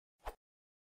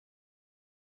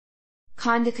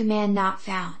Conda command not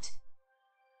found.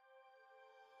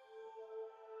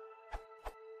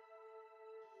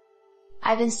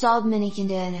 I've installed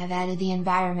miniconda and have added the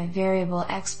environment variable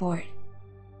export.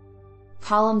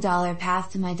 Column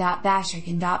 $path to my .bashic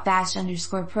and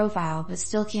 .bash_profile, but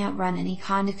still can't run any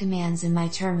conda commands in my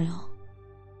terminal.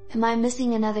 Am I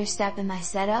missing another step in my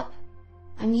setup?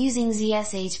 I'm using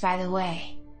ZSH by the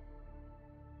way.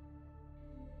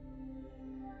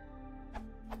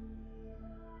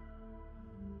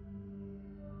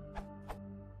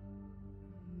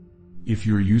 If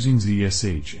you're using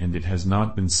ZSH and it has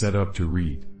not been set up to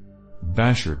read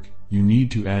Bashic, you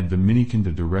need to add the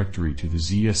miniconda directory to the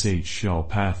ZSH shell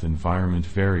path environment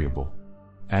variable.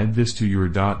 Add this to your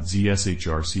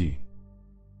 .zshrc.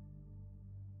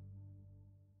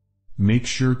 Make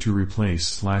sure to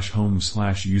replace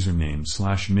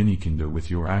 /home/username/miniconda with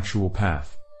your actual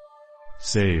path.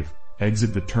 Save,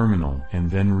 exit the terminal and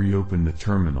then reopen the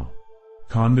terminal.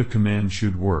 Conda command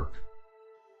should work.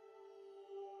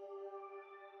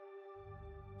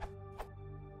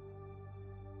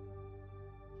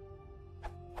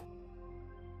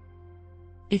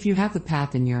 If you have the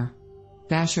path in your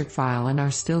Bashic file and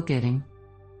are still getting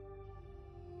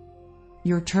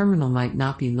your terminal might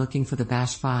not be looking for the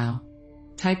bash file.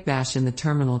 Type bash in the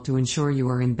terminal to ensure you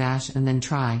are in bash and then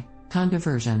try conda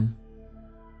version.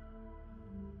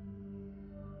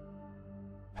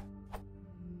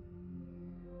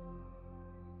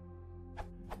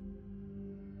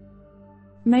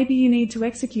 Maybe you need to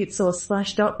execute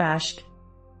source/.bash.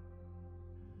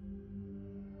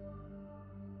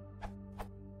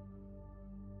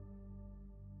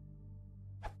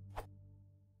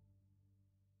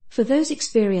 For those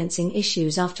experiencing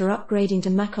issues after upgrading to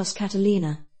macOS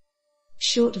Catalina,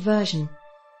 short version.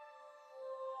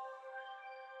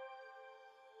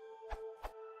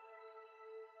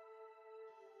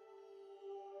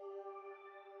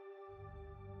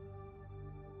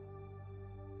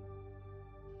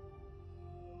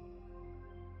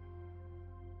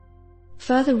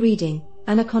 Further reading,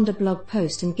 Anaconda blog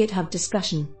post and GitHub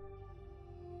discussion.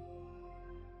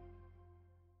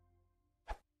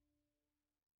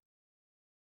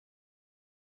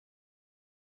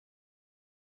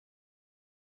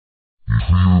 If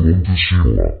you want to see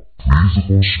more, please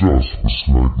consider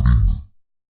subscribing.